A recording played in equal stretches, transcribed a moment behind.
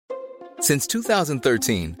Since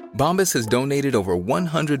 2013, Bombas has donated over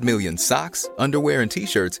 100 million socks, underwear, and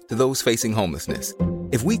T-shirts to those facing homelessness.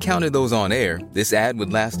 If we counted those on air, this ad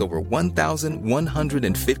would last over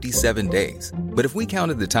 1,157 days. But if we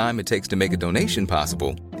counted the time it takes to make a donation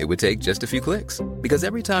possible, it would take just a few clicks. Because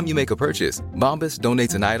every time you make a purchase, Bombas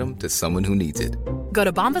donates an item to someone who needs it. Go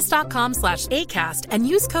to bombas.com/ACAST and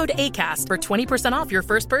use code ACAST for 20% off your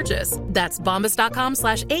first purchase. That's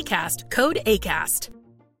bombas.com/ACAST, code ACAST.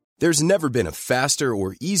 There's never been a faster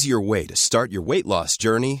or easier way to start your weight loss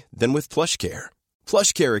journey than with PlushCare.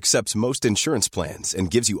 PlushCare accepts most insurance plans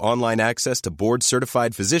and gives you online access to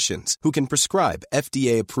board-certified physicians who can prescribe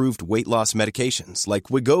FDA-approved weight loss medications like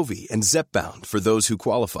Wegovy and Zepbound for those who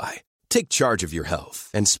qualify. Take charge of your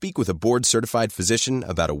health and speak with a board-certified physician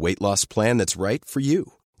about a weight loss plan that's right for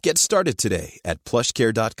you. Get started today at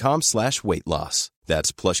plushcare.com/weight loss.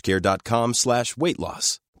 That's plushcare.com/weight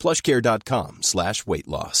loss. plushcare.com/weight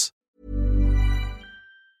loss.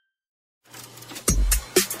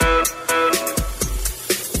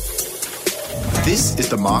 This is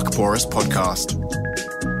the Mark Bouris Podcast.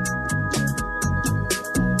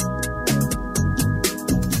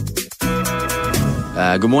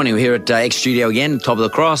 Good morning. We're here at X Studio again, top of the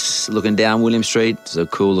cross, looking down William Street. It's a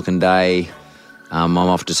cool looking day. I'm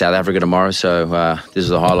off to South Africa tomorrow, so this is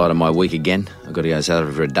the highlight of my week again. I've got to go to South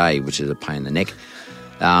Africa for a day, which is a pain in the neck.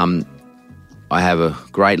 I have a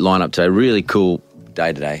great lineup today, really cool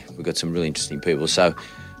day today. We've got some really interesting people. So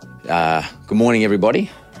good morning, everybody.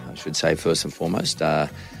 I should say first and foremost,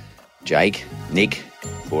 Jake, Nick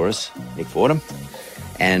Fordham.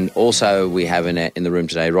 And also we have in the room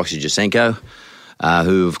today Roxy Jacenko,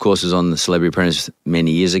 who of course was on The Celebrity Apprentice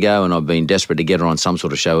many years ago, and I've been desperate to get her on some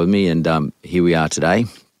sort of show with me, and here we are today.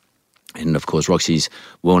 And of course Roxy's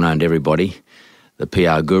well known to everybody, the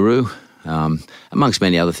PR guru, amongst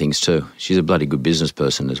many other things too. She's a bloody good business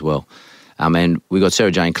person as well. And we got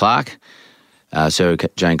Sarah Jane Clarke. Sarah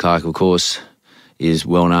Jane Clarke, of course, is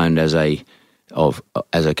well known as a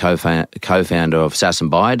co-founder of Sass &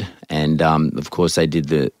 Bide, and of course they did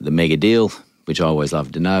the mega deal, which I always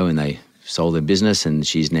love to know, and they sold their business, and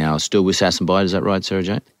she's now still with Sass & Bide. Is that right, Sarah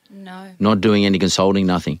Jane? No. Not doing any consulting,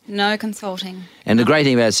 nothing? No consulting. And the great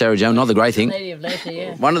thing about Sarah Jane, not the great thing, Lady of leisure,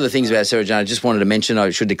 yeah. One of the things about Sarah Jane I just wanted to mention,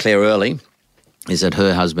 I should declare early, is that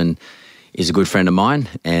her husband is a good friend of mine,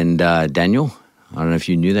 and Daniel. I don't know if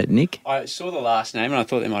you knew that, Nick. I saw the last name and I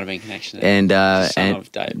thought there might have been a connection there. And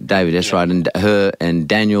David, that's right. And her and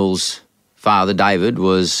Daniel's father, David,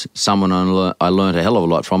 was someone I learned a hell of a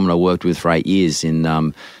lot from, and I worked with for 8 years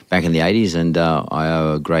back in the 80s, and I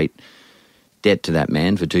owe a great debt to that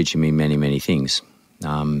man for teaching me many, many things.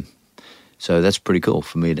 So that's pretty cool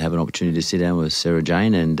for me to have an opportunity to sit down with Sarah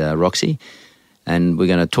Jane and Roxy, and we're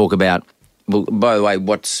going to talk about. Well, by the way,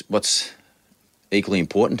 what's equally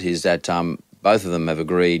important is that both of them have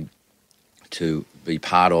agreed to be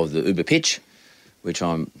part of the Uber Pitch, which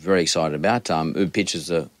I'm very excited about. Uber Pitch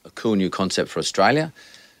is a cool new concept for Australia.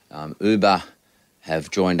 Uber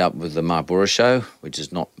have joined up with the Mark Bouris Show, which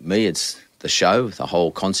is not me, it's the show, the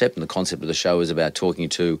whole concept. And the concept of the show is about talking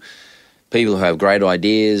to people who have great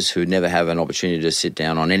ideas, who never have an opportunity to sit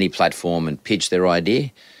down on any platform and pitch their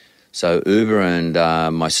idea. So Uber and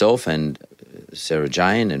myself and Sarah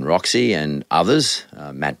Jane and Roxy and others,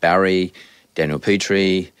 Matt Barry, Daniel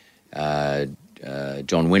Petrie,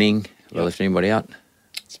 John Winning. Have I left anybody out?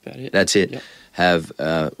 That's about it. That's it. Yep.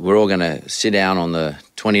 We're all going to sit down on the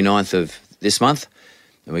 29th of this month,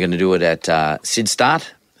 and we're going to do it at Sid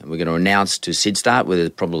Start, and we're going to announce to Sid Start, where there's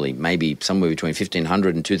probably maybe somewhere between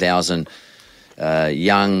 1,500 and 2,000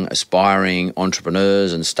 young, aspiring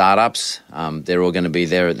entrepreneurs and startups. They're all going to be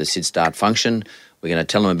there at the Sid Start function. We're going to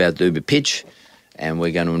tell them about the Uber Pitch, and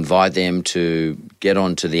we're going to invite them to get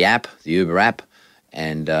onto the app, the Uber app,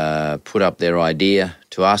 and put up their idea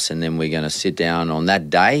to us, and then we're going to sit down on that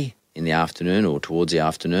day in the afternoon or towards the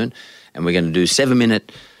afternoon, and we're going to do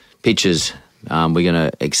 7-minute pitches. We're going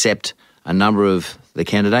to accept a number of the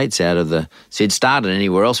candidates out of the Sid Start and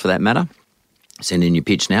anywhere else for that matter. Send in your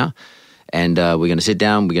pitch now. And we're going to sit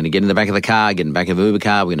down, we're going to get in the back of the car, get in the back of the Uber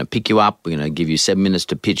car, we're going to pick you up, we're going to give you 7 minutes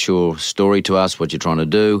to pitch your story to us, what you're trying to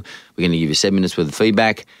do. We're going to give you 7 minutes worth of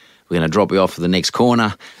feedback. We're going to drop you off at the next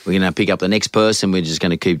corner. We're going to pick up the next person. We're just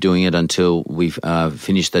going to keep doing it until we've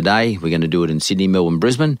finished the day. We're going to do it in Sydney, Melbourne,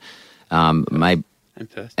 Brisbane, maybe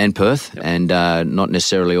and Perth, yep. And not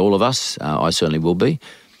necessarily all of us. I certainly will be.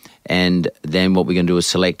 And then what we're going to do is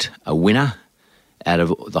select a winner out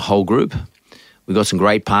of the whole group. We've got some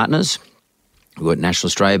great partners. We've got National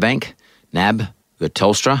Australia Bank, NAB, we've got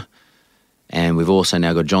Telstra, and we've also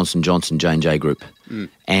now got Johnson Johnson, J&J Group.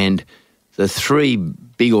 And the three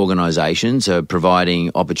big organisations are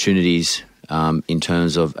providing opportunities in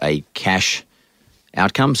terms of a cash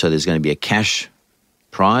outcome. So there's going to be a cash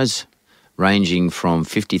prize ranging from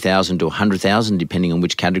 $50,000 to $100,000, depending on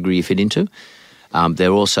which category you fit into.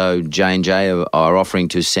 They're also, J&J are offering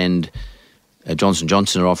to send, Johnson &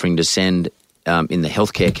 Johnson are offering to send, in the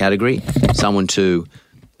healthcare category, someone to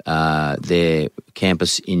their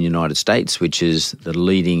campus in the United States, which is the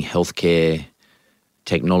leading healthcare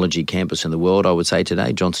technology campus in the world, I would say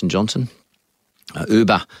today, Johnson & Johnson.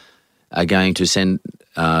 Uber are going to send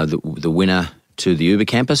the winner to the Uber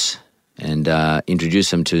campus and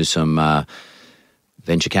introduce them to some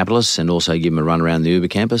venture capitalists and also give them a run around the Uber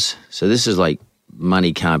campus. So this is like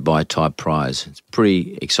money can't buy type prize. It's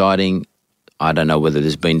pretty exciting. I don't know whether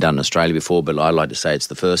this has been done in Australia before, but I'd like to say it's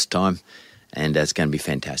the first time, and that's going to be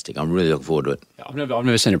fantastic. I'm really looking forward to it. I've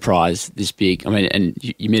never seen a prize this big. I mean, and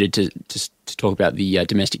you omitted to talk about the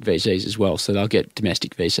domestic VCs as well, so they'll get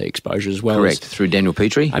domestic VC exposure as well. Correct, through Daniel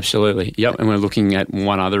Petrie. Absolutely, yep. And we're looking at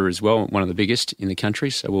one other as well, one of the biggest in the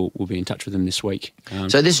country, so we'll be in touch with them this week.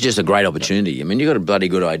 So this is just a great opportunity. I mean, you've got a bloody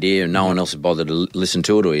good idea and no one else has bothered to listen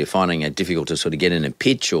to it, or you're finding it difficult to sort of get in and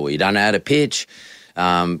pitch, or you don't know how to pitch.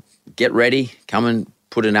 Get ready, come and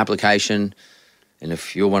put an application. And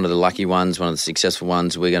if you're one of the lucky ones, one of the successful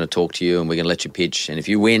ones, we're going to talk to you and we're going to let you pitch. And if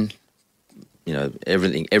you win, you know,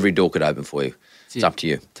 every door could open for you. It's up to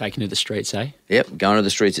you. Taking to the streets, eh? Yep, going to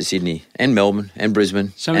the streets of Sydney and Melbourne and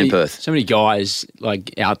Brisbane and Perth. So many guys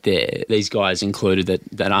like out there, these guys included,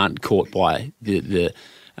 that aren't caught by the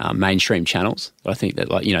mainstream channels. I think that,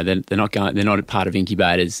 like, you know, they're not part of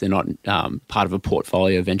incubators. They're not part of a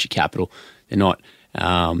portfolio of venture capital. They're not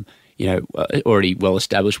already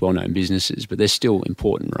well-established, well-known businesses, but they're still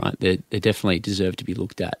important, right? They definitely deserve to be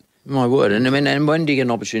looked at. My word. And I mean, and when do you get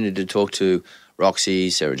an opportunity to talk to Roxy,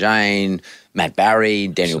 Sarah Jane, Matt Barry,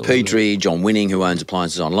 Daniel Petrie, John Winning, who owns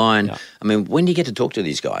Appliances Online? Yeah. I mean, when do you get to talk to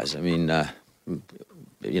these guys? I mean,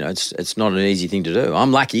 it's not an easy thing to do.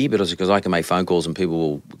 I'm lucky because I can make phone calls and people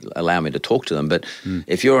will allow me to talk to them. But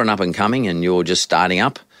if you're an up-and-coming and you're just starting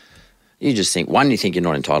up, you just think, one, you think you're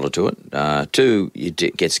not entitled to it. Two, you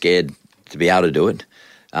get scared to be able to do it.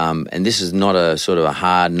 And this is not a sort of a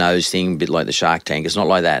hard-nosed thing, a bit like the Shark Tank. It's not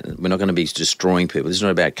like that. We're not going to be destroying people. This is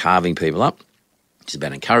not about carving people up. It's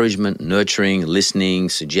about encouragement, nurturing, listening,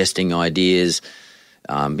 suggesting ideas,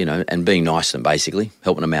 and being nice to them, basically,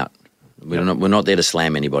 helping them out. We're not there to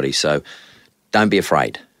slam anybody, so don't be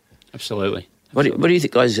afraid. Absolutely. What do you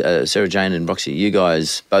think, guys, Sarah Jane and Roxy, you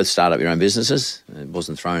guys both start up your own businesses. It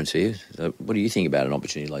wasn't thrown to you. So what do you think about an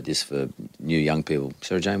opportunity like this for new young people?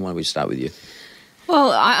 Sarah Jane, why don't we start with you?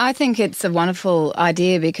 Well, I think it's a wonderful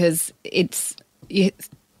idea because it's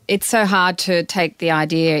so hard to take the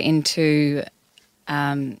idea into,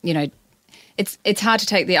 it's hard to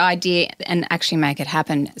take the idea and actually make it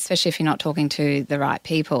happen, especially if you're not talking to the right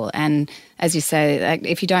people. And as you say, like,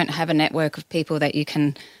 if you don't have a network of people that you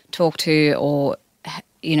can talk to or,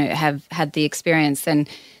 have had the experience, then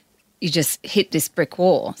you just hit this brick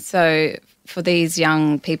wall. So for these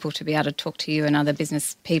young people to be able to talk to you and other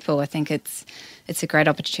business people, I think it's a great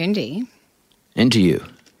opportunity. And to you.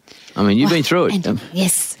 I mean, you've been through it.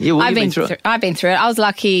 Yes. Yeah, well, I've been through it. I've been through it. I was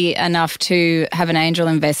lucky enough to have an angel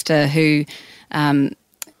investor who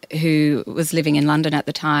was living in London at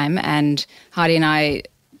the time, and Heidi and I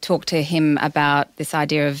talked to him about this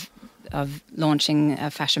idea of launching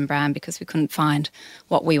a fashion brand because we couldn't find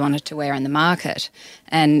what we wanted to wear in the market.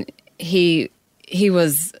 And he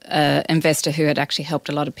was an investor who had actually helped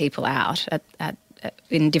a lot of people out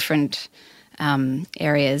in different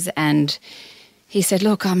areas, and he said,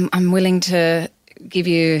 "Look, I'm willing to give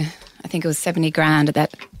you, I think it was $70,000 at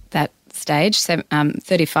that stage,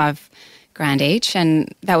 35 grand each,"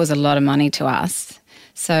 and that was a lot of money to us.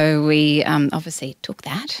 So we obviously took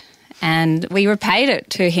that, and we repaid it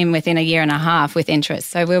to him within a year and a half with interest.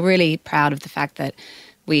 So we're really proud of the fact that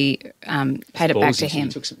we paid it back to him.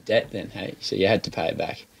 You took some debt then, hey? So you had to pay it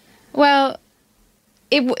back. Well,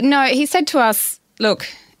 no, he said to us, look,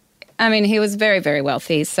 I mean, he was very, very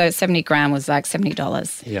wealthy, so $70,000 was like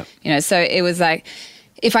 $70. Yeah. So it was like,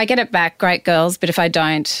 if I get it back, great girls, but if I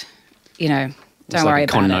don't, don't worry about it. It's like a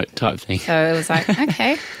con note type thing. So it was like,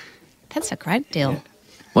 okay, that's a great deal. Yeah.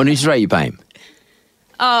 What interest rate you pay him?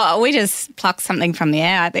 Oh, we just plucked something from the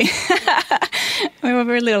air, I think. We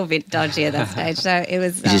were a little bit dodgy at that stage, so it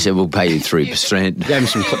was... He just said, we'll pay you 3%. Gave him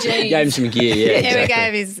some gear, yeah. Exactly. We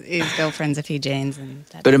gave his girlfriends a few jeans.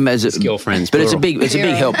 His girlfriends. But it's a big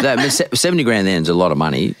help. $70,000 then is a lot of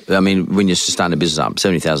money. I mean, when you're starting a business up,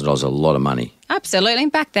 $70,000 is a lot of money. Absolutely.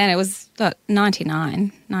 Back then it was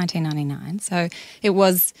 $1999. So it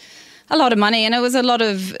was a lot of money, and it was a lot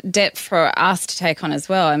of debt for us to take on as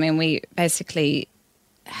well. I mean, we basically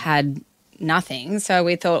had nothing. So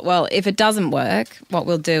we thought, well, if it doesn't work, what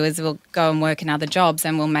we'll do is we'll go and work in other jobs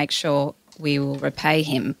and we'll make sure we will repay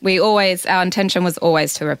him. Our intention was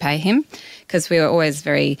always to repay him because we were always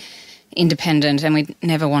very independent and we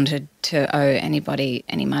never wanted to owe anybody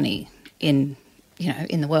any money in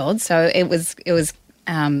the world. So it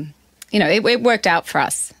worked out for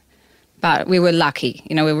us. But we were lucky.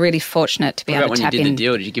 We were really fortunate to be able to tap in. When you did the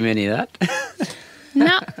deal, did you give me any of that?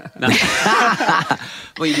 No.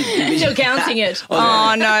 Well, you're still counting it.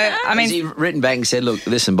 Oh, no. I mean, has he written back and said, look,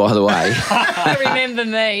 listen, by the way. Remember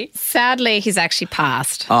me. Sadly, he's actually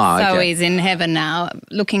passed. Oh, okay. So he's in heaven now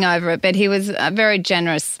looking over it. But he was a very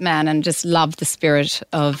generous man and just loved the spirit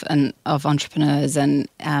of entrepreneurs. And,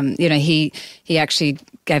 he actually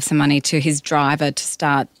gave some money to his driver to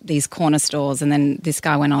start these corner stores. And then this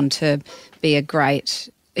guy went on to be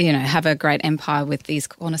have a great empire with these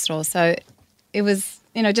corner stores. So it was,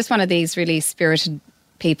 just one of these really spirited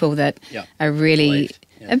people that are really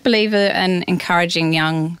a believer and encouraging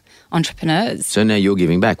young entrepreneurs. So now you're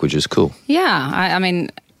giving back, which is cool. Yeah, I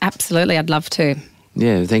mean, absolutely, I'd love to.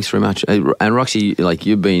 Yeah, thanks very much. And Roxy,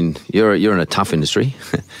 you're in a tough industry.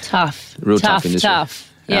 Tough. Real tough industry. Tough.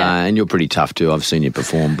 Yeah. And you're pretty tough too. I've seen you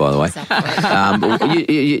perform, by the way.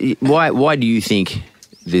 Exactly. Why do you think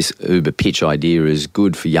this Uber pitch idea is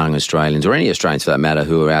good for young Australians, or any Australians for that matter,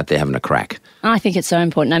 who are out there having a crack? I think it's so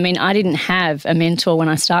important. I mean, I didn't have a mentor when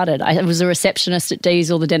I started. I was a receptionist at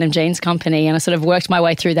Diesel, the denim jeans company, and I sort of worked my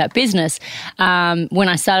way through that business. When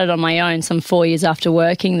I started on my own some 4 years after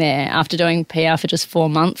working there, after doing PR for just 4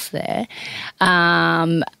 months there,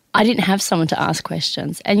 I didn't have someone to ask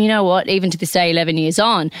questions. And you know what? Even to this day, 11 years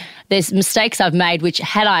on, there's mistakes I've made which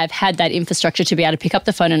had I have had that infrastructure to be able to pick up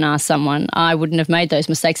the phone and ask someone, I wouldn't have made those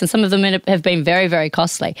mistakes. And some of them have been very, very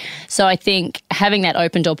costly. So I think having that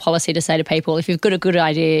open door policy to say to people, if you've got a good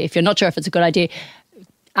idea, if you're not sure if it's a good idea,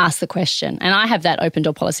 ask the question. And I have that open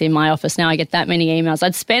door policy in my office now. I get that many emails.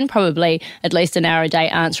 I'd spend probably at least an hour a day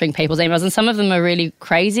answering people's emails, and some of them are really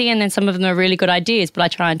crazy and then some of them are really good ideas, but I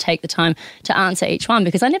try and take the time to answer each one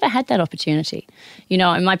because I never had that opportunity.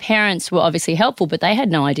 And my parents were obviously helpful, but they had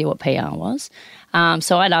no idea what PR was.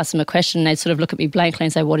 So I'd ask them a question and they'd sort of look at me blankly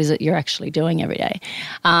and say, what is it you're actually doing every day?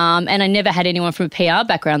 And I never had anyone from a PR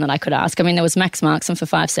background that I could ask. I mean, there was Max Markson for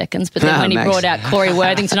 5 seconds, but then when he brought out Corey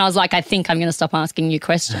Worthington, I was like, I think I'm going to stop asking you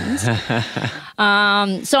questions. So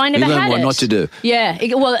I never had what it. not to do. Yeah.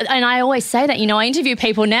 And I always say that, I interview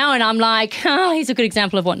people now and I'm like, he's a good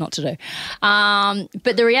example of what not to do.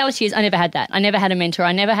 But the reality is I never had that. I never had a mentor.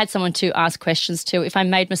 I never had someone to ask questions to. If I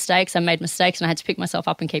made mistakes, I made mistakes and I had to pick myself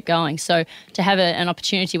up and keep going. So to have an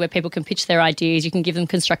opportunity where people can pitch their ideas, you can give them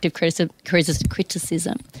constructive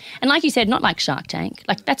criticism. And like you said, not like Shark Tank.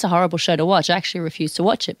 Like, that's a horrible show to watch. I actually refuse to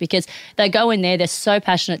watch it because they go in there, they're so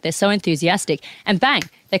passionate, they're so enthusiastic, and bang,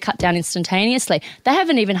 they're cut down instantaneously. They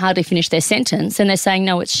haven't even hardly finished their sentence and they're saying,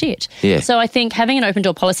 no, it's shit. Yeah. So I think having an open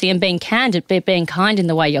door policy and being candid, being kind in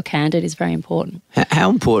the way you're candid is very important. How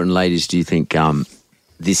important, ladies, do you think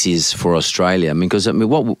this is for Australia? I mean, because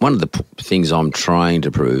one of the things we're trying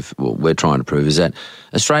to prove is that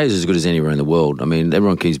Australia's as good as anywhere in the world. I mean,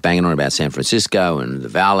 everyone keeps banging on about San Francisco and the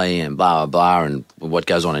Valley and blah, blah, blah, and what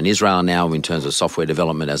goes on in Israel now in terms of software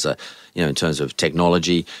development in terms of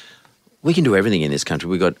technology. We can do everything in this country.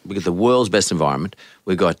 We got the world's best environment.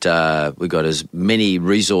 We got as many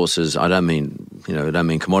resources. I don't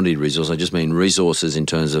mean commodity resources. I just mean resources in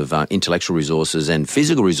terms of intellectual resources and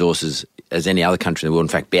physical resources as any other country in the world. In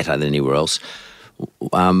fact, better than anywhere else.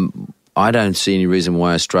 I don't see any reason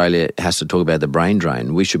why Australia has to talk about the brain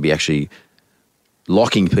drain. We should be actually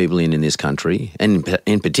locking people in this country, and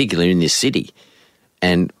in particular in this city,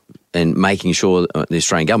 and making sure the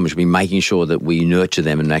Australian government should be making sure that we nurture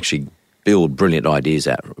them and actually build brilliant ideas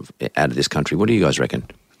out of this country. What do you guys reckon?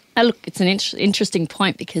 Look, it's an interesting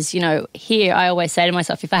point because, here I always say to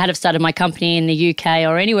myself, if I had have started my company in the UK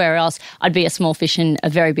or anywhere else, I'd be a small fish in a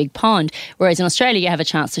very big pond. Whereas in Australia, you have a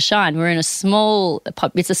chance to shine. We're in it's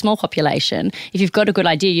a small population. If you've got a good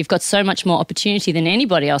idea, you've got so much more opportunity than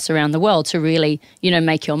anybody else around the world to really,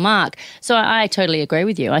 make your mark. So I totally agree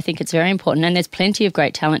with you. I think it's very important. And there's plenty of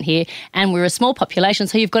great talent here. And we're a small population,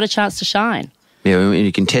 so you've got a chance to shine. Yeah, I mean,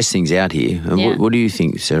 you can test things out here. Yeah. What do you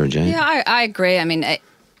think, Sarah Jane? Yeah, I agree. I mean,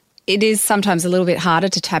 it is sometimes a little bit harder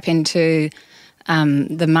to tap into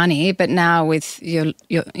the money, but now with you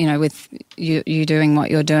doing what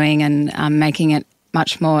you're doing and making it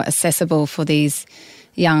much more accessible for these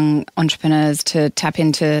young entrepreneurs to tap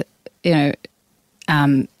into,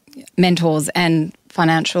 mentors and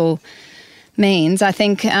financial means, I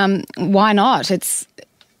think why not?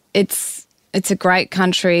 it's a great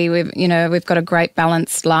country. We've got a great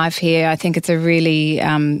balanced life here. I think it's a really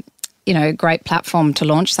great platform to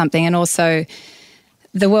launch something, and also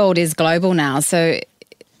the world is global now. So,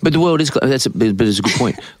 but the world is it's a good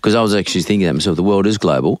point, because I was actually thinking that myself. The world is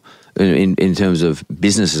global in terms of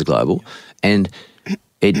business is global, and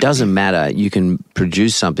it doesn't matter. You can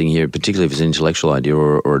produce something here, particularly if it's an intellectual idea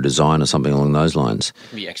or a design or something along those lines. It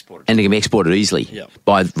can be exported. And it can be exported easily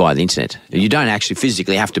via the internet. You don't actually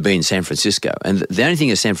physically have to be in San Francisco. And the only thing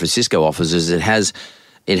that San Francisco offers is it has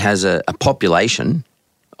a population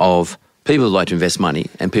of people who like to invest money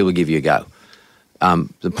and people who give you a go.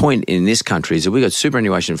 The point in this country is that we've got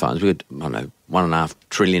superannuation funds. We've got, $1.5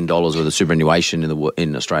 trillion worth of superannuation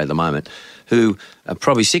in Australia at the moment, who are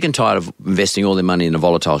probably sick and tired of investing all their money in a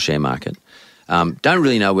volatile share market. Don't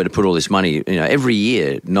really know where to put all this money. Every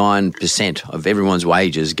year, 9% of everyone's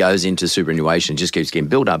wages goes into superannuation, just keeps getting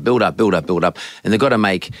built up, and they've got to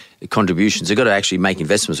make contributions. They've got to actually make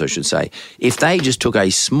investments, I should say. If they just took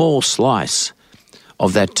a small slice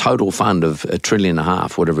of that total fund of $1.5 trillion,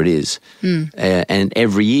 whatever it is, and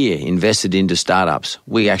every year invested into startups,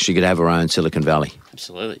 we actually could have our own Silicon Valley.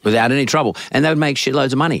 Absolutely. Without any trouble. And they would make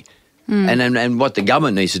shitloads of money. And what the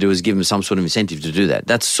government needs to do is give them some sort of incentive to do that.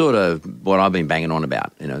 That's sort of what I've been banging on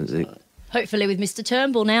about. Hopefully with Mr.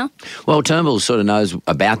 Turnbull now. Well, Turnbull sort of knows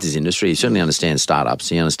about this industry. He certainly understands startups.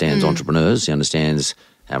 He understands entrepreneurs. He understands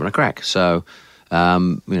having a crack. So,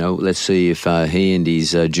 let's see if he and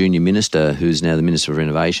his junior minister, who's now the Minister of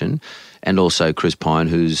Innovation, and also Chris Pine,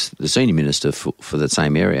 who's the senior minister for that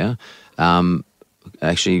same area,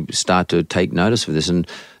 actually start to take notice of this. And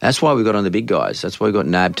that's why we got on the big guys. That's why we got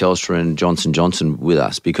NAB, Telstra and Johnson & Johnson with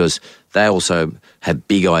us, because they also have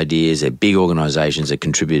big ideas. They're big organisations that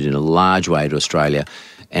contribute in a large way to Australia,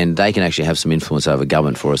 and they can actually have some influence over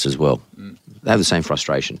government for us as well. They have the same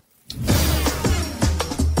frustration.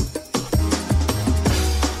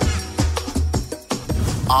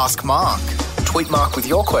 Ask Mark. Tweet Mark with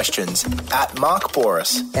your questions at Mark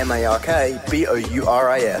Bouris, MarkBouris.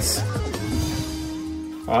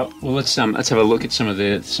 All right, well, let's have a look at some of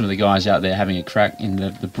the guys out there having a crack in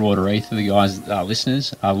the broader ether. The guys, our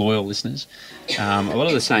listeners, our loyal listeners. A lot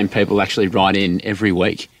of the same people actually write in every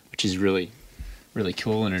week, which is really, really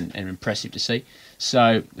cool and impressive to see.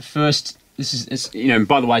 So the first,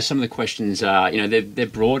 by the way, some of the questions are, they're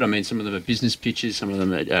broad. I mean, some of them are business pitches, some of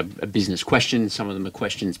them are business questions, some of them are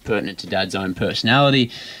questions pertinent to Dad's own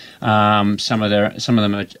personality. Some of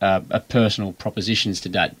them are personal propositions to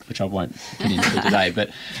Dad, which I won't get into today.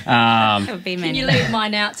 But can you leave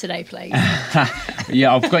mine out today, please?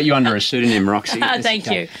 Yeah, I've got you under a pseudonym, Roxy. Thank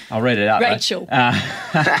you. I'll read it out. Rachel.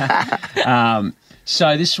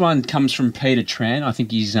 So this one comes from Peter Tran. I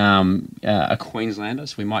think he's a Queenslander,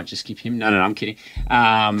 so we might just skip him. No, I'm kidding.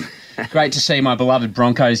 Great to see my beloved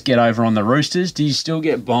Broncos get over on the Roosters. Do you still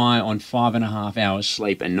get by on 5.5 hours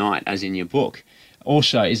sleep a night, as in your book?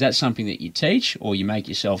 Also, is that something that you teach or you make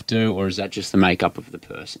yourself do, or is that just the makeup of the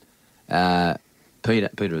person?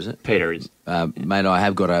 Peter, is it? Peter is. Mate, I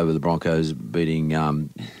have got over the Broncos beating the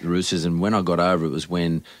Roosters, and when I got over it was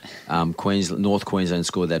when North Queensland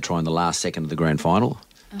scored that try in the last second of the grand final,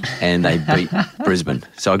 and they beat Brisbane.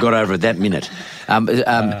 So I got over it that minute. But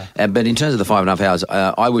in terms of the 5.5 hours,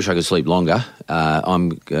 I wish I could sleep longer.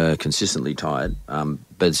 I'm consistently tired,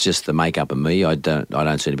 but it's just the makeup of me. I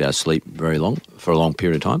don't seem to be able to sleep for a long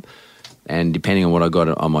period of time. And depending on what I got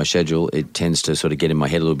on my schedule, it tends to sort of get in my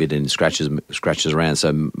head a little bit and scratches around.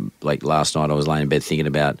 So, like last night, I was laying in bed thinking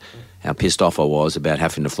about how pissed off I was about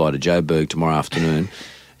having to fly to Joburg tomorrow afternoon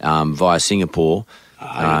via Singapore.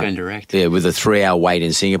 You've been direct. Yeah, with a 3-hour wait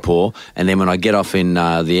in Singapore. And then when I get off in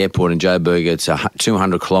the airport in Joburg, it's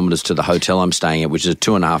 200 kilometres to the hotel I'm staying at, which is a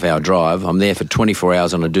 2.5-hour drive. I'm there for 24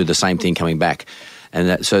 hours and I do the same thing coming back.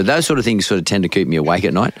 And so those sort of things sort of tend to keep me awake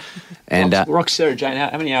at night. And Roxy, Sarah Jane,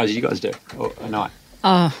 how many hours do you guys do a night?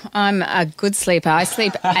 Oh, I'm a good sleeper. I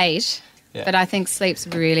sleep 8, but I think sleep's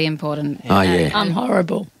really important. Oh, yeah. I'm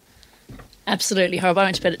horrible. Absolutely horrible. I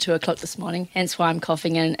went to bed at 2 o'clock this morning, hence why I'm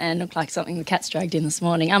coughing and look like something the cat's dragged in this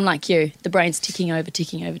morning. I'm like you. The brain's ticking over.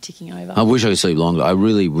 I wish I could sleep longer. I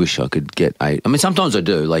really wish I could get 8. I mean, sometimes I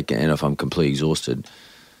do, and if I'm completely exhausted.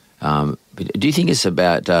 But do you think it's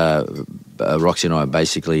about Roxy and I are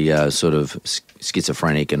basically sort of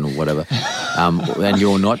schizophrenic and whatever, and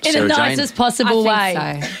you're not, in Sarah the Jane? nicest possible way.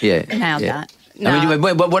 So. Yeah, Nailed that. No. I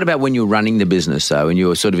mean, what about when you were running the business, though, and you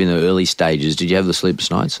were sort of in the early stages? Did you have the sleepless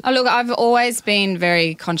nights? Oh, look, I've always been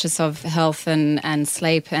very conscious of health and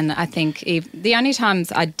sleep, and I think the only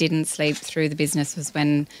times I didn't sleep through the business was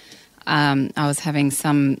when I was having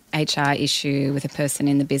some HR issue with a person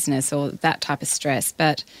in the business or that type of stress.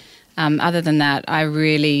 But Other than that, I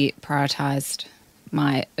really prioritised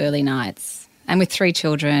my early nights. And with 3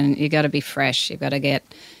 children, you got to be fresh. You've got to get,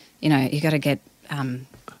 get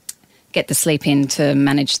the sleep in to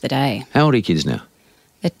manage the day. How old are your kids now?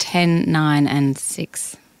 They're 10, 9 and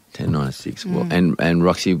 6. 10, 9 and 6. Well, and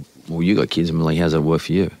Roxy, well, you got kids. I mean, like, how's that work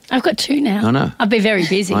for you? I've got 2 now. I know. I've been very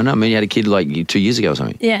busy. I know. I mean, you had a kid like 2 years ago or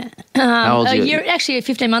something. Yeah. How old are you? Actually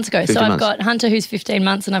 15 months ago. 15 so I've months. got Hunter, who's 15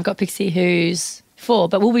 months, and I've got Pixie, who's 4.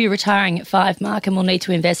 But we'll be retiring at 5, Mark, and we'll need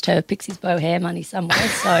to invest her Pixie's bow hair money somewhere.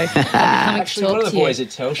 So I'll be coming Actually, to talk one of to the boys you.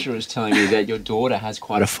 at Telstra was telling me that your daughter has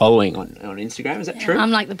quite a following on Instagram. Is that true?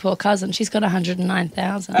 I'm like the poor cousin. She's got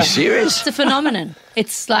 109,000. Are you serious? It's a phenomenon.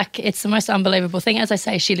 It's the most unbelievable thing. As I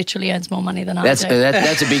say, she literally earns more money than I That's do.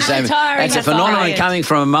 that's a big statement. retiring That's a at phenomenon 5. coming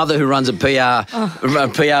from a mother who runs a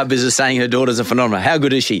PR business, saying her daughter's a phenomenon. How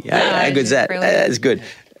good is she? How good's that? brilliant. That's good.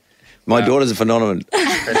 My daughter's a phenomenon.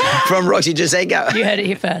 From Roxy Jacenko. You heard it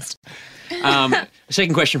here first.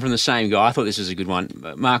 Second question from the same guy. I thought this was a good one.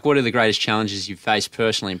 Mark, what are the greatest challenges you've faced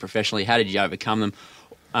personally and professionally? How did you overcome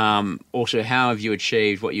them? Also, how have you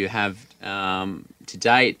achieved what you have to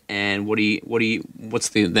date? And what's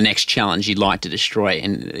the next challenge you'd like to destroy?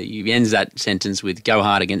 And he ends that sentence with "Go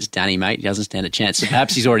hard against Danny, mate. He doesn't stand a chance." So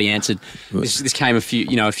perhaps he's already answered. This came a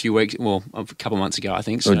few weeks, well, a couple of months ago, I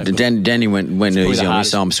think. So Well, Danny went easy on me,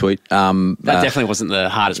 so I'm sweet. that definitely wasn't the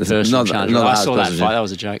hardest personal challenge. not the I hardest saw that personal fight. That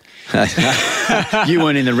was a joke. You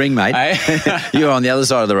weren't in the ring, mate. You were on the other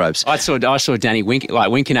side of the ropes. I saw Danny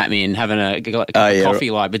winking at me and having a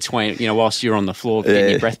coffee between, whilst you're on the floor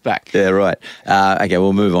getting your breath back. Yeah, right. Okay,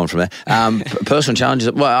 we'll move on from that. Personal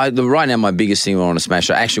challenges. Well, right now, my biggest thing I want to smash.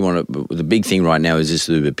 I actually the big thing right now is this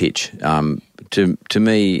Uber pitch. To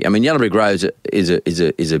me, I mean, Yellow Brick Road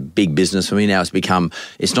is a big business for me now.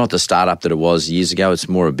 It's not the startup that it was years ago. It's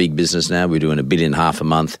more a big business now. We're doing $1.5 billion a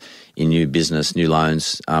month in new business, new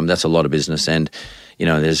loans. That's a lot of business, and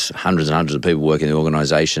there's hundreds and hundreds of people working in the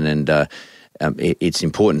organisation, and it's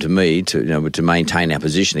important to me to maintain our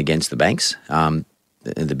position against the banks,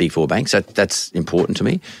 the big 4 banks. That's important to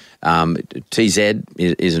me. TZ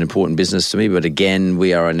is an important business to me, but again,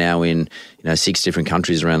 we are now in 6 different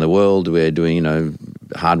countries around the world. We're doing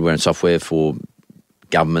hardware and software for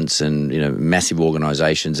governments and massive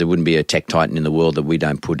organisations. There wouldn't be a tech titan in the world that we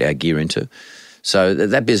don't put our gear into. So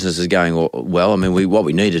that business is going well. I mean, what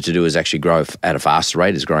we needed to do is actually grow at a faster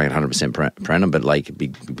rate. It's growing at 100% per annum, but it'd be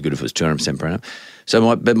good if it was 200% per annum.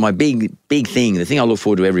 So my big thing, the thing I look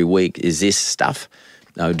forward to every week is this stuff,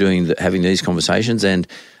 having these conversations. And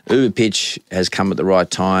Uber Pitch has come at the right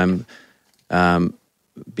time,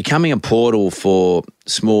 becoming a portal for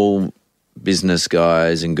small business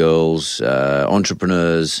guys and girls,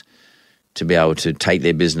 entrepreneurs, to be able to take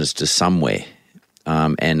their business to somewhere.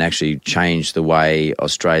 And actually change the way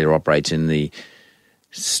Australia operates in the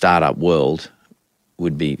startup world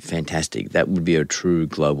would be fantastic. That would be a true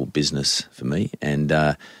global business for me. And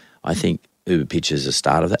I think Uber Pitch is a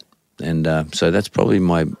start of that. And so that's probably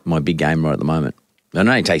my big game right at the moment. It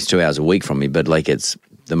only takes 2 hours a week from me, but it's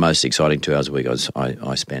the most exciting 2 hours a week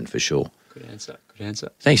I spend for sure. Good answer.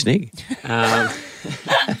 Thanks, Nick.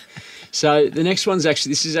 So the next one's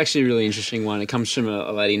this is actually a really interesting one. It comes from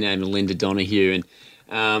a lady named Linda Donahue,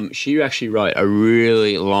 and she actually wrote a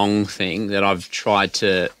really long thing that I've tried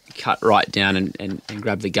to cut right down and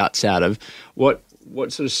grab the guts out of. What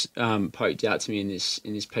sort of poked out to me in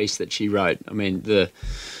this piece that she wrote? I mean, the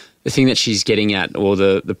thing that she's getting at, or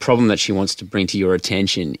the problem that she wants to bring to your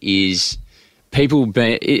attention is people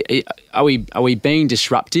are we being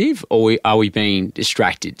disruptive, or are we being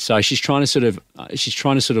distracted? So she's trying to sort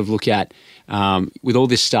of look at with all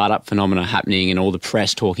this startup phenomena happening and all the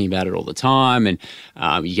press talking about it all the time, and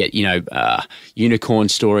you get unicorn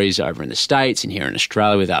stories over in the States and here in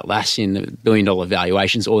Australia with Atlassian, the $1 billion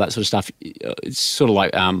valuations, all that sort of stuff. It's sort of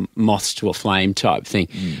like moths to a flame type thing.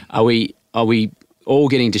 Are we all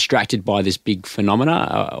getting distracted by this big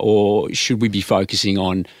phenomena, or should we be focusing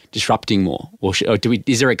on disrupting more, or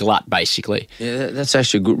is there a glut basically? Yeah, that's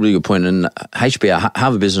actually a really good point. And HBR,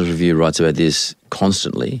 Harvard Business Review, writes about this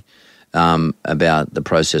constantly, about the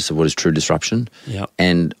process of what is true disruption. Yep.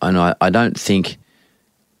 And I don't think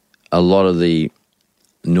a lot of the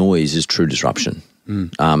noise is true disruption.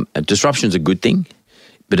 Disruption is a good thing,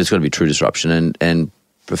 but it's got to be true disruption. And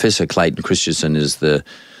Professor Clayton Christensen is the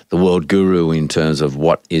world guru in terms of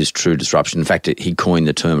what is true disruption. In fact, he coined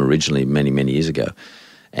the term originally many, many years ago.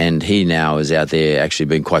 And he now is out there actually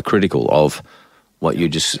being quite critical of what you're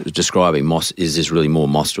just describing. Is this really more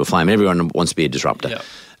moss to a flame? Everyone wants to be a disruptor. Yep.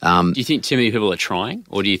 Do you think too many people are trying,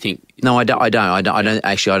 or do you think? No, I don't. I don't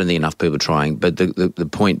think enough people are trying. But the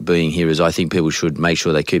point being here is, I think people should make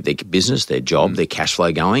sure they keep their business, their job, their cash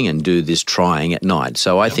flow going, and do this trying at night.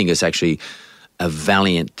 So I think it's actually a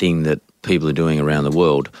valiant thing that people are doing around the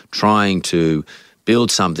world, trying to build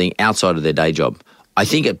something outside of their day job. I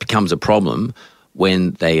think it becomes a problem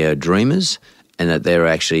when they are dreamers and that they're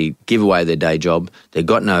actually give away their day job. They've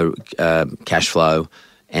got no cash flow,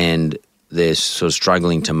 and they're sort of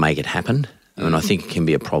struggling to make it happen. And I think it can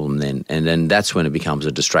be a problem then. And then that's when it becomes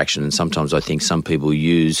a distraction. And sometimes I think some people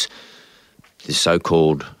use this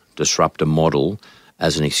so-called disruptor model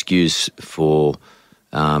as an excuse for,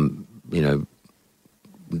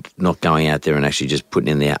 not going out there and actually just putting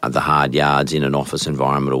in the hard yards in an office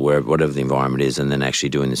environment or whatever the environment is, and then actually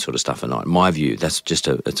doing this sort of stuff at night. My view,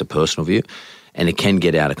 it's a personal view, and it can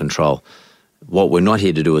get out of control. What we're not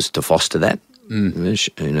here to do is to foster that.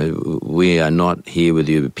 We are not here with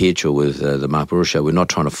the pitch or with the Mark Bouris Show. We're not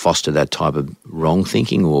trying to foster that type of wrong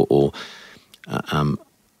thinking or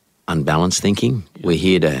unbalanced thinking. We're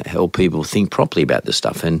here to help people think properly about this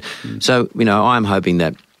stuff. And so, I'm hoping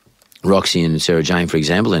that Roxy and Sarah Jane, for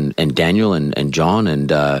example, and Daniel and John and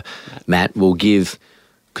Matt will give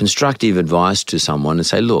constructive advice to someone and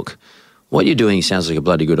say, look, what you're doing sounds like a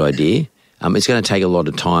bloody good idea. It's going to take a lot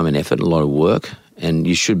of time and effort, a lot of work, and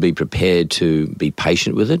you should be prepared to be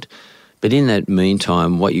patient with it. But in that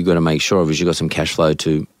meantime, what you've got to make sure of is you've got some cash flow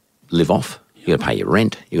to live off. You've got to pay your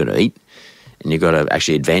rent, you've got to eat, and you've got to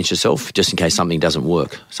actually advance yourself just in case something doesn't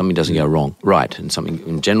work, something doesn't go wrong. Right,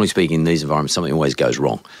 and generally speaking, in these environments, something always goes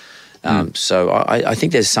wrong. So I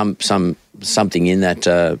think there's something in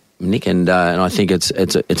that, Nick, and I think it's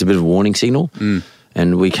a bit of a warning signal,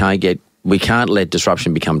 and we can't let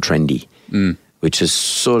disruption become trendy, which is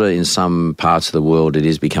sort of in some parts of the world it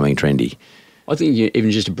is becoming trendy. I think even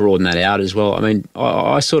just to broaden that out as well. I mean,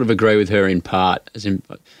 I sort of agree with her in part. As in,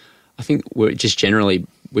 I think we're just generally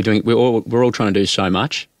we're all trying to do so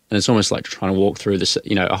much, and it's almost like trying to walk through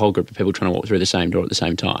a whole group of people trying to walk through the same door at the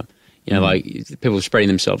same time. Like people are spreading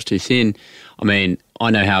themselves too thin. I mean, I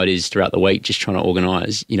know how it is throughout the week just trying to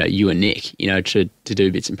organise, you and Nick, to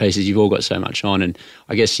do bits and pieces. You've all got so much on, and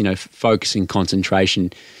I guess, focus and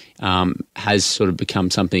concentration has sort of become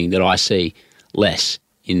something that I see less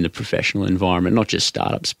in the professional environment, not just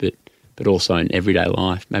startups, but also in everyday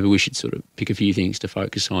life. Maybe we should sort of pick a few things to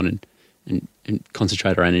focus on and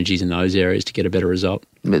concentrate our energies in those areas to get a better result.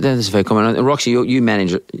 But that's a fair comment. Roxy, you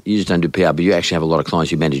manage, you just don't do PR, but you actually have a lot of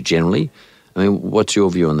clients you manage generally. I mean, what's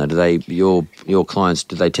your view on that? Your clients,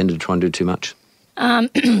 do they tend to try and do too much? I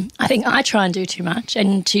think I try and do too much.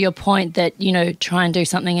 And to your point that, try and do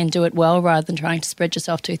something and do it well rather than trying to spread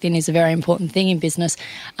yourself too thin is a very important thing in business.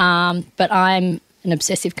 But I'm an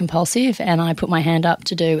obsessive compulsive, and I put my hand up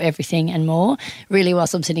to do everything and more. Really,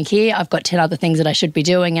 whilst I'm sitting here, I've got 10 other things that I should be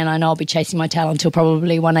doing, and I know I'll be chasing my tail until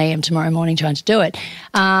probably 1 a.m. tomorrow morning trying to do it.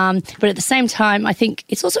 But at the same time, I think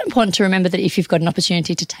it's also important to remember that if you've got an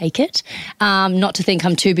opportunity to take it, not to think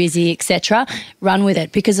I'm too busy, etc., run with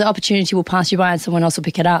it, because the opportunity will pass you by and someone else will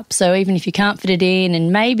pick it up. So even if you can't fit it in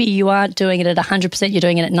and maybe you aren't doing it at 100%, you're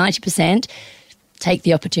doing it at 90%, take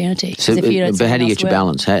the opportunity. So, but how do you get your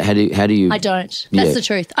balance? How do you? I don't. That's the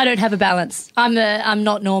truth. I don't have a balance. I'm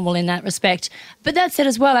not normal in that respect. But that said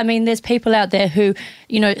as well, I mean, there's people out there who,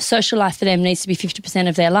 social life for them needs to be 50%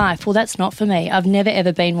 of their life. Well, that's not for me. I've never,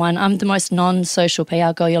 ever been one. I'm the most non-social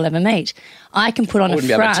PR girl you'll ever meet. I can put on a front. I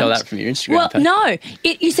wouldn't be able to tell that from your Instagram page. No.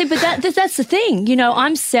 You see, but that's the thing.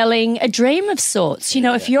 I'm selling a dream of sorts.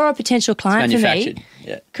 If you're a potential client for me,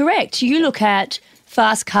 correct. You look at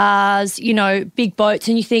fast cars, big boats,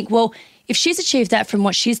 and you think, well, if she's achieved that from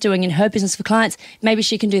what she's doing in her business for clients, maybe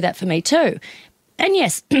she can do that for me too. And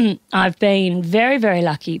yes, I've been very, very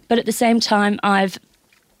lucky, but at the same time, I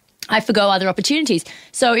forgo other opportunities.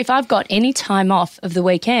 So if I've got any time off of the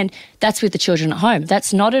weekend, that's with the children at home.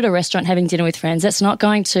 That's not at a restaurant having dinner with friends. That's not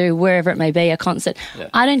going to wherever it may be, a concert. Yeah.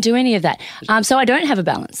 I don't do any of that. So I don't have a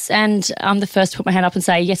balance. And I'm the first to put my hand up and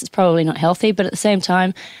say, yes, it's probably not healthy, but at the same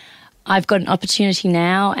time, I've got an opportunity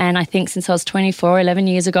now, and I think since I was 24, 11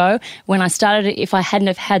 years ago, when I started it, if I hadn't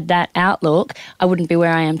have had that outlook, I wouldn't be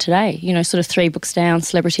where I am today. Sort of 3 books down,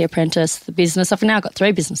 Celebrity Apprentice, the business. I've now got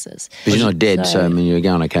 3 businesses. But you're not dead, so I mean, you're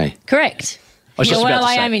going okay. Correct.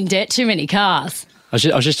 I am in debt. Too many cars. I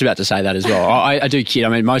was just about to say that as well. I do kid. I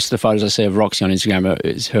mean, most of the photos I see of Roxy on Instagram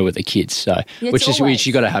is her with the kids. So, which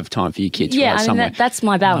you got to have time for your kids. Yeah, I mean that's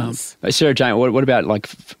my balance. Sarah Jane, what about like?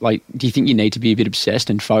 Do you think you need to be a bit obsessed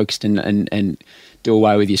and focused and do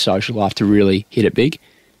away with your social life to really hit it big?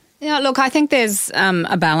 Yeah, look, I think there's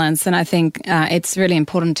a balance, and I think it's really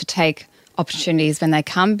important to take opportunities when they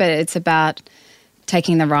come, but it's about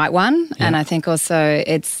taking the right one. Yeah. And I think also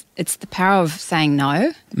it's the power of saying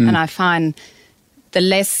no. And I find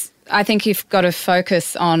I think you've got to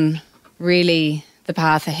focus on really the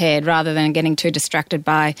path ahead rather than getting too distracted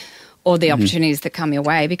by all the opportunities that come your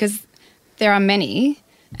way, because there are many.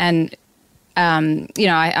 And,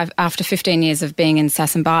 after 15 years of being in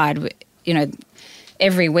Sass and Bide,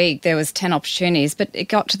 every week there was 10 opportunities, but it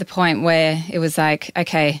got to the point where it was like,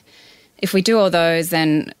 okay, if we do all those,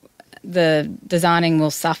 then the designing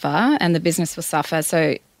will suffer and the business will suffer,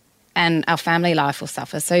 and our family life will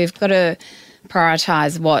suffer. So you've got to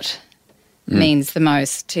prioritise what means the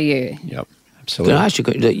most to you. Yep, absolutely. Can I ask you,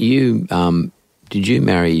 that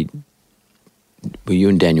were you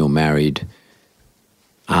and Daniel married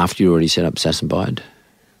after you already set up Sass and Bide?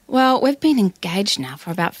 Well, we've been engaged now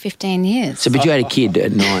for about 15 years. So, but you had a kid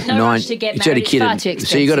at nine. No rush to get married. It's far too expensive.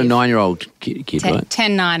 So you got a 9-year-old kid, right?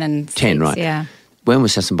 10, 9 and 6, 10, right. Yeah. When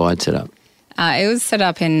was Sass and Bide set up? It was set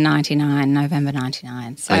up in November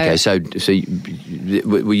 99. So, okay, so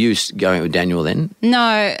were you going with Daniel then?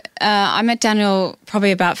 No, I met Daniel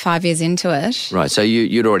probably about 5 years into it. Right, so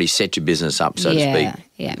you'd already set your business up, so to speak.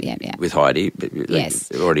 Yeah. With Heidi.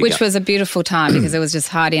 Yes, which was a beautiful time because it was just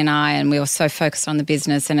Heidi and I, and we were so focused on the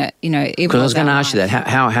business, and it because I was going to ask you that,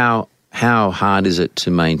 how hard is it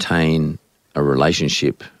to maintain a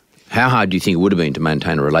relationship? How hard do you think it would have been to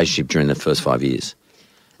maintain a relationship during the first 5 years?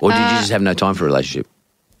 Or did you just have no time for a relationship?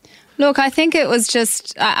 Look, I think it was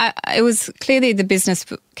just, it was clearly the business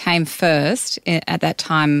came first at that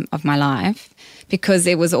time of my life because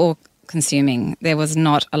it was all consuming. There was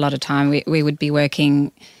not a lot of time. We would be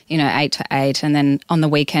working, 8 to 8, and then on the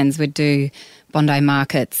weekends we'd do Bondi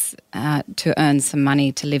markets to earn some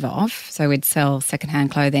money to live off. So we'd sell secondhand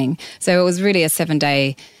clothing. So it was really a 7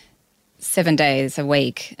 days a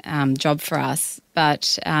week job for us.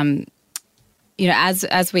 But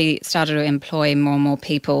as we started to employ more and more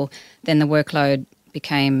people, then the workload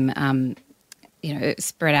became,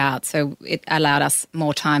 spread out. So it allowed us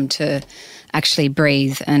more time to actually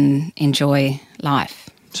breathe and enjoy life.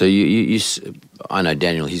 So I know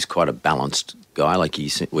Daniel, he's quite a balanced guy. Like he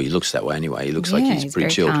looks that way anyway. He looks like he's pretty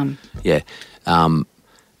chilled. Calm. Yeah.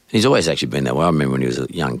 He's always actually been that way. I remember when he was a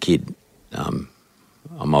young kid.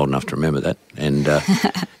 I'm old enough to remember that,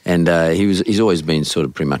 and he's always been sort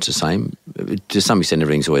of pretty much the same. To some extent,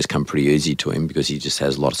 everything's always come pretty easy to him because he just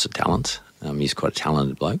has lots of talent. He's quite a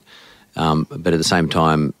talented bloke, but at the same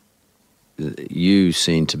time, you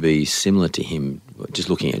seem to be similar to him. Just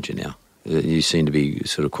looking at you now, you seem to be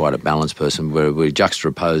sort of quite a balanced person. We're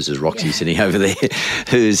juxtaposed as Roxy sitting over there,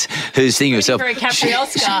 who's thinking herself.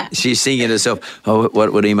 She's thinking to herself, "Oh,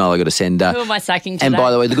 what email I got to send?" Who am I sacking today? And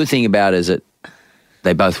by the way, the good thing about it is that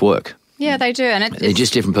they both work. Yeah, they do, and they're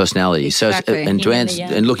just different personalities. Exactly. So, and to answer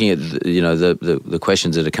and looking at the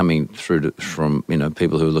questions that are coming through from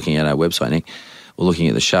people who are looking at our website, Nick, or looking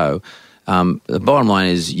at the show, the bottom line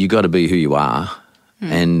is you got to be who you are,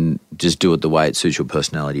 and just do it the way it suits your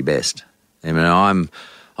personality best. I mean,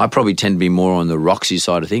 I probably tend to be more on the Roxy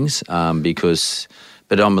side of things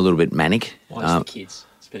but I'm a little bit manic. Why the kids?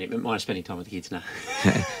 Mine spending time with the kids now.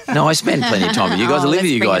 No, I spend plenty of time with you guys. I live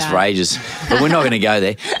with you guys for ages. But we're not going to go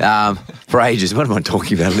there. For ages. What am I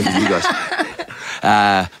talking about? I live with you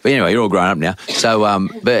guys. But anyway, you're all grown up now. So,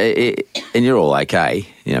 and you're all okay.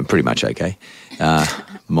 Pretty much okay.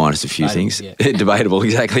 Minus a few things. Yeah. Debatable,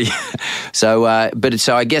 exactly. So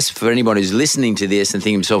I guess for anybody who's listening to this and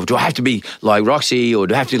thinking to themselves, do I have to be like Roxy or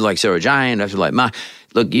do I have to be like Sarah Jane? Do I have to be like Mark?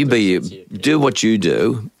 Look, do what you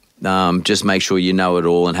do. Just make sure you know it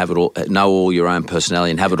all and have it all, know all your own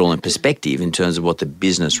personality and have it all in perspective in terms of what the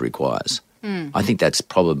business requires. I think that's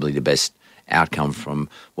probably the best outcome from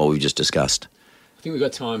what we've just discussed. I think we've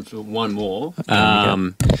got time for one more.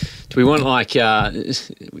 Do we want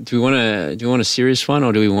do we want a serious one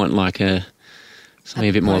or do we want something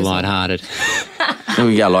a bit more lighthearted? We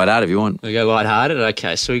can go lighthearted if you want. We go lighthearted.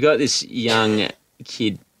 Okay, so we got this young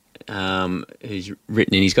kid. Who's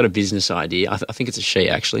written in. He's got a business idea. I think it's a she,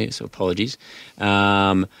 actually, so apologies.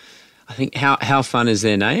 I think How Fun is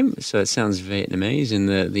their name, so it sounds Vietnamese, and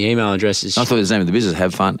the email address is... I thought it was the name of the business,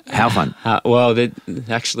 Have Fun. How Fun? Well, they're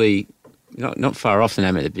actually not far off the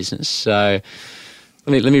name of the business, so...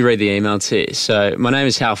 Let me read the email to you. So, my name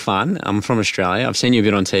is How Fun. I'm from Australia. I've seen you a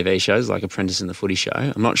bit on TV shows like Apprentice and The Footy Show.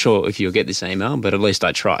 I'm not sure if you'll get this email, but at least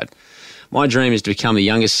I tried. My dream is to become the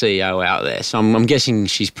youngest CEO out there. So I'm guessing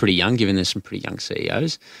she's pretty young, given there's some pretty young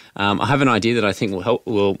CEOs. I have an idea that I think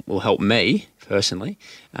will help me personally.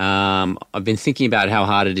 I've been thinking about how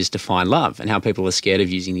hard it is to find love and how people are scared of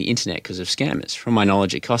using the internet because of scammers. From my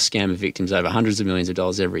knowledge, it costs scammer victims over hundreds of millions of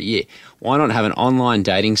dollars every year. Why not have an online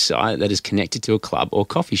dating site that is connected to a club or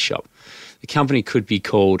coffee shop? The company could be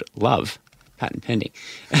called Love, patent pending.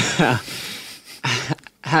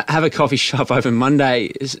 Have a coffee shop open Monday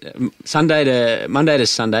to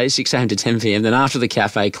Sunday, 6 a.m. to 10 p.m. Then after the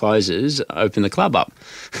cafe closes, open the club up.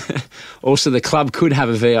 Also, the club could have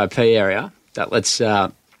a VIP area that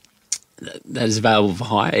that is available for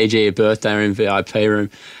hire, e.g. a birthday room, VIP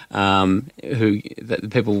room. The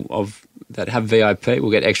people that have VIP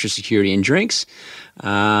will get extra security and drinks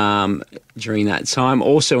during that time.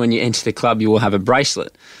 Also, when you enter the club, you will have a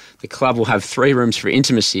bracelet. The club will have 3 rooms for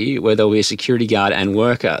intimacy where there will be a security guard and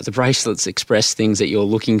worker. The bracelets express things that you're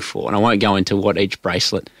looking for, and I won't go into what each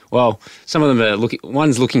bracelet. Well, some of them are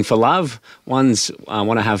one's looking for love, one's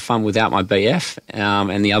want to have fun without my BF,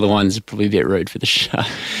 and the other one's probably a bit rude for the show.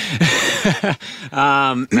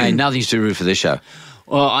 Mate, nothing's too rude for this show.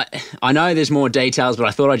 Well, I know there's more details, but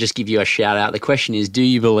I thought I'd just give you a shout out. The question is, do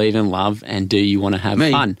you believe in love and do you want to have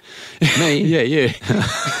fun? Me? Yeah, you.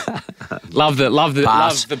 Love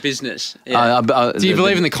the business. Yeah. Do you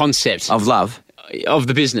believe in the concept of love? Of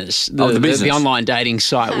the business, the online dating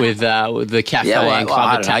site with the cafe and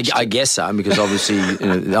club attached. I guess so, because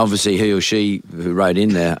obviously he or she who wrote in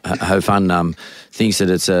there, Ho Fun, thinks that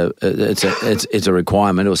it's a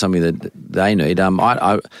requirement or something that they need.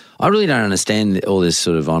 I really don't understand all this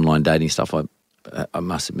sort of online dating stuff. I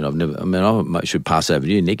must admit, I should pass over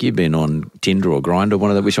to you, Nick. You've been on Tinder or Grindr,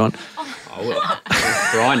 one of the which one?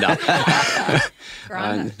 Grindr.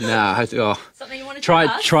 Something you want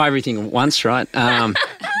to try everything once, right? Then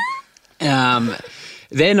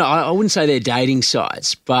I wouldn't say they're dating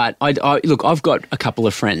sites, but look, I've got a couple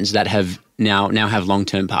of friends that have now have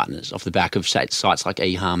long-term partners off the back of sites like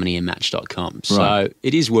eHarmony and Match.com. So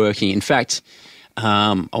it is working. In fact,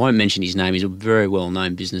 I won't mention his name. He's a very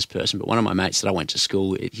well-known business person, but one of my mates that I went to school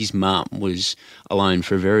with, his mum was alone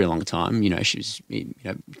for a very long time.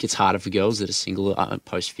 It gets harder for girls that are single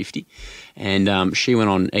post 50. And she went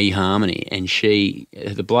on eHarmony, and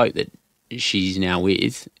the bloke that she's now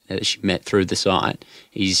with, that she met through the site,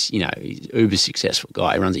 he's uber successful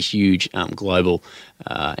guy. He runs a huge global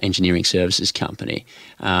engineering services company.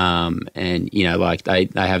 And they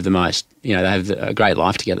have the most, they have a great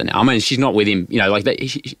life together now. I mean, she's not with him,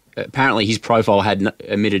 apparently his profile hadn't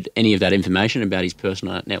omitted any of that information about his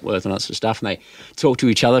personal net worth and that sort of stuff. And they talked to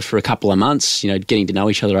each other for a couple of months, getting to know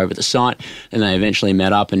each other over the site. And they eventually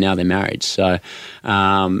met up, and now they're married. So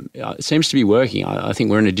it seems to be working. I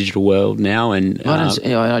think we're in a digital world now. And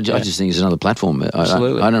I just think it's another platform.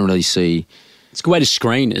 Absolutely. I don't really see... It's a good way to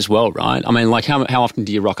screen as well, right? I mean, like how often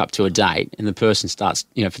do you rock up to a date and the person starts,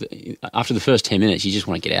 after the first 10 minutes, you just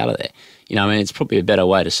want to get out of there. It's probably a better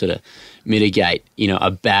way to sort of mitigate, a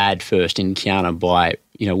bad first encounter by,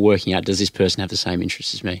 working out, does this person have the same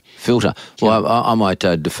interests as me? Filter. Well, I might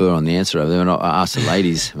defer on the answer over there and I ask the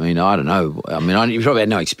ladies. I mean, I don't know. I mean, you probably had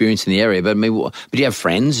no experience in the area, but do you have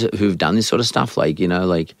friends who've done this sort of stuff?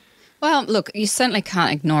 Well, look, you certainly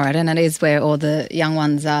can't ignore it, and it is where all the young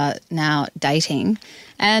ones are now dating.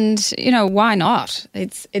 And, why not? I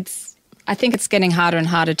think it's getting harder and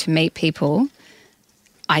harder to meet people,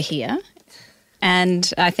 I hear.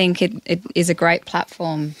 And I think it is a great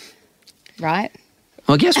platform, right?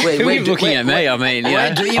 Well, I guess we're looking at me. I mean,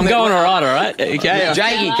 I'm going all right? Okay.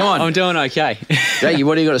 Jakey, come on. I'm doing okay. Jakey,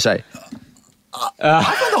 what do you got to say? I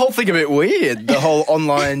find the whole thing a bit weird, the whole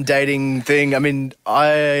online dating thing. I mean,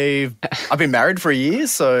 I've been married for a year,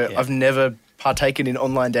 so I've never partaken in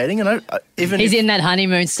online dating. And he's in that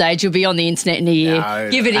honeymoon stage. You'll be on the internet in a year.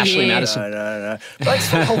 Give it a Ashley year. Madison. No. But I just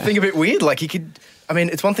find the whole thing a bit weird. Like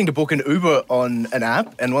it's one thing to book an Uber on an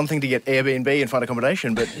app and one thing to get Airbnb and find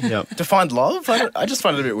accommodation, but to find love, I just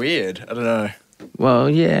find it a bit weird. I don't know. Well,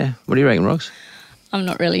 yeah. What do you reckon, Rox? I'm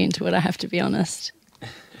not really into it, I have to be honest.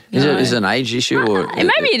 Is it an age issue? Or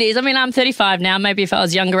maybe it is. I mean, I'm 35 now. Maybe if I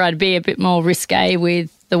was younger, I'd be a bit more risque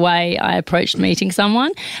with the way I approached meeting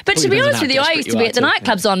someone. But to be honest with you, I used to be at the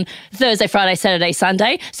nightclubs on Thursday, Friday, Saturday,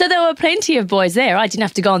 Sunday. So there were plenty of boys there. I didn't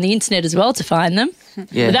have to go on the internet as well to find them.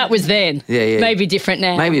 Yeah. But that was then. Yeah. Maybe different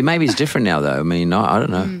now. Maybe it's different now, though. I mean, I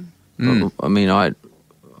don't know. I mean, I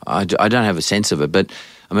don't have a sense of it. But,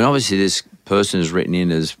 I mean, obviously this person is written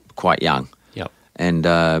in as quite young. Yep. And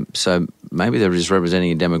so maybe they're just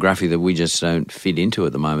representing a demographic that we just don't fit into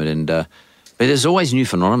at the moment. But there's always new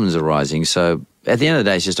phenomena arising. So at the end of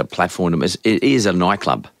the day, it's just a platform. It is a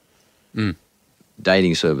nightclub.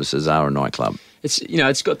 Dating services are a nightclub.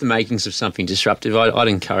 It's got the makings of something disruptive. I'd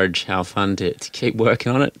encourage How Fun to keep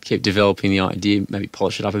working on it, keep developing the idea, maybe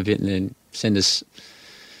polish it up a bit, and then send us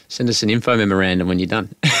an info memorandum when you're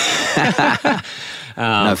done.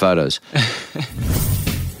 No photos.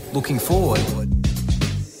 Looking forward,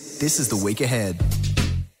 this is the week ahead.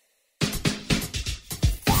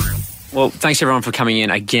 Well, thanks everyone for coming in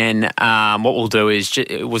again. What we'll do is,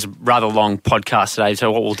 it was a rather long podcast today,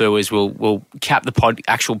 so what we'll do is we'll cap the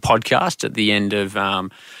actual podcast at the end of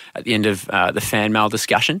the fan mail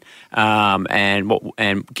discussion. And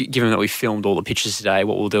given that we filmed all the pitches today,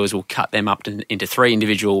 what we'll do is we'll cut them up into 3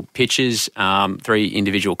 individual pitches, 3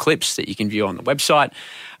 individual clips that you can view on the website.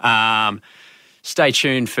 Stay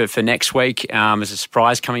tuned for next week. There's a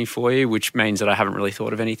surprise coming for you, which means that I haven't really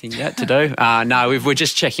thought of anything yet to do. No, we're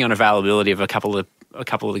just checking on availability of a couple of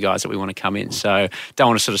the guys that we want to come in. So don't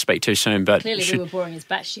want to sort of speak too soon. But clearly we were boring as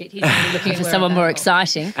batshit. He's really looking for someone more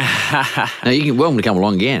exciting. No, you're welcome to come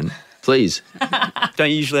along again. Please. Don't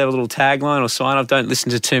you usually have a little tagline or sign off? Don't listen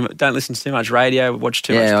to too much radio. Watch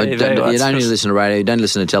too much TV. You don't need to listen to radio. Don't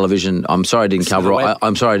listen to television. I'm sorry I didn't cover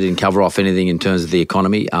off anything in terms of the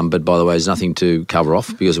economy. But by the way, there's nothing to cover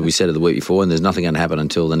off because we said it the week before, and there's nothing going to happen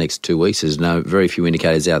until the next 2 weeks. There's very few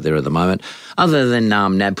indicators out there at the moment, other than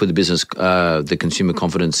NAB put the consumer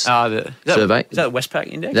confidence survey. Is that the Westpac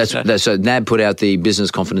index? So NAB put out the business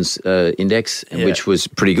confidence index, which was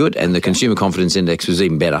pretty good, and the consumer confidence index was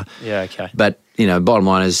even better. Yeah, okay. But, bottom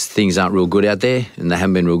line is things aren't real good out there, and they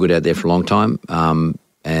haven't been real good out there for a long time.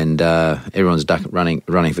 And everyone's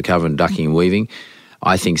running for cover and ducking and weaving.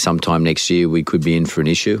 I think sometime next year we could be in for an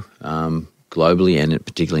issue globally and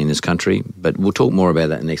particularly in this country. But we'll talk more about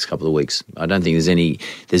that in the next couple of weeks. I don't think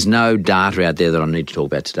there's no data out there that I need to talk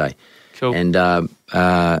about today. Cool. And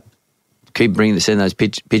keep send those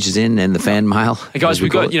pitches in and the fan mail. Hey guys, we've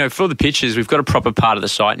got, for the pitches, we've got a proper part of the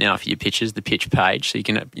site now for your pitches, the pitch page. So you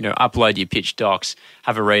can, upload your pitch docs,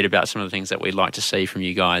 have a read about some of the things that we'd like to see from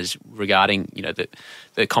you guys regarding,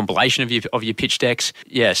 the compilation of your pitch decks.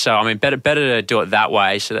 Yeah, so, better to do it that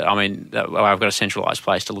way so that, that way I've got a centralised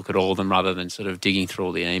place to look at all of them rather than sort of digging through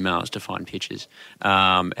all the emails to find pitches.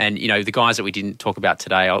 And, the guys that we didn't talk about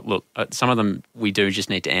today, some of them we do just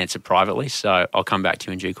need to answer privately. So I'll come back to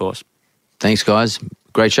you in due course. Thanks, guys.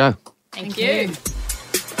 Great show. Thank you.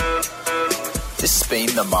 This has been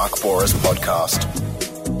the Mark Bouris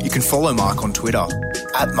Podcast. You can follow Mark on Twitter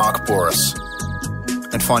 @MarkBouris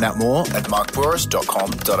and find out more at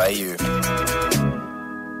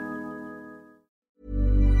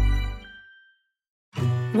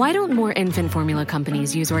markbouris.com.au. Why don't more infant formula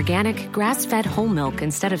companies use organic, grass-fed whole milk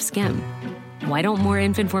instead of skim? Why don't more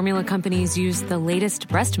infant formula companies use the latest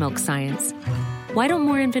breast milk science? Why don't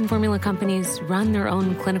more infant formula companies run their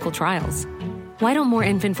own clinical trials? Why don't more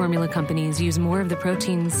infant formula companies use more of the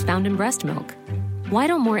proteins found in breast milk? Why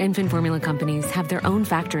don't more infant formula companies have their own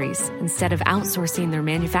factories instead of outsourcing their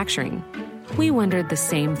manufacturing? We wondered the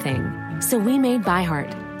same thing. So we made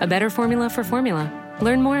ByHeart, a better formula for formula.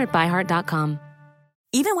 Learn more at byheart.com.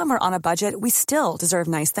 Even when we're on a budget, we still deserve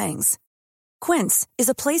nice things. Quince is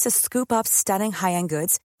a place to scoop up stunning high-end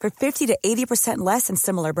goods for 50 to 80% less than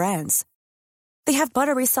similar brands. They have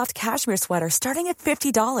buttery soft cashmere sweaters starting at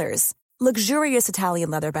 $50, luxurious Italian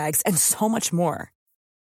leather bags, and so much more.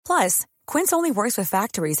 Plus, Quince only works with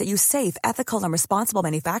factories that use safe, ethical, and responsible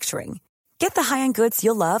manufacturing. Get the high-end goods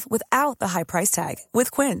you'll love without the high price tag with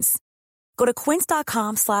Quince. Go to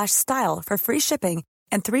quince.com/style for free shipping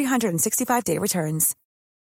and 365-day returns.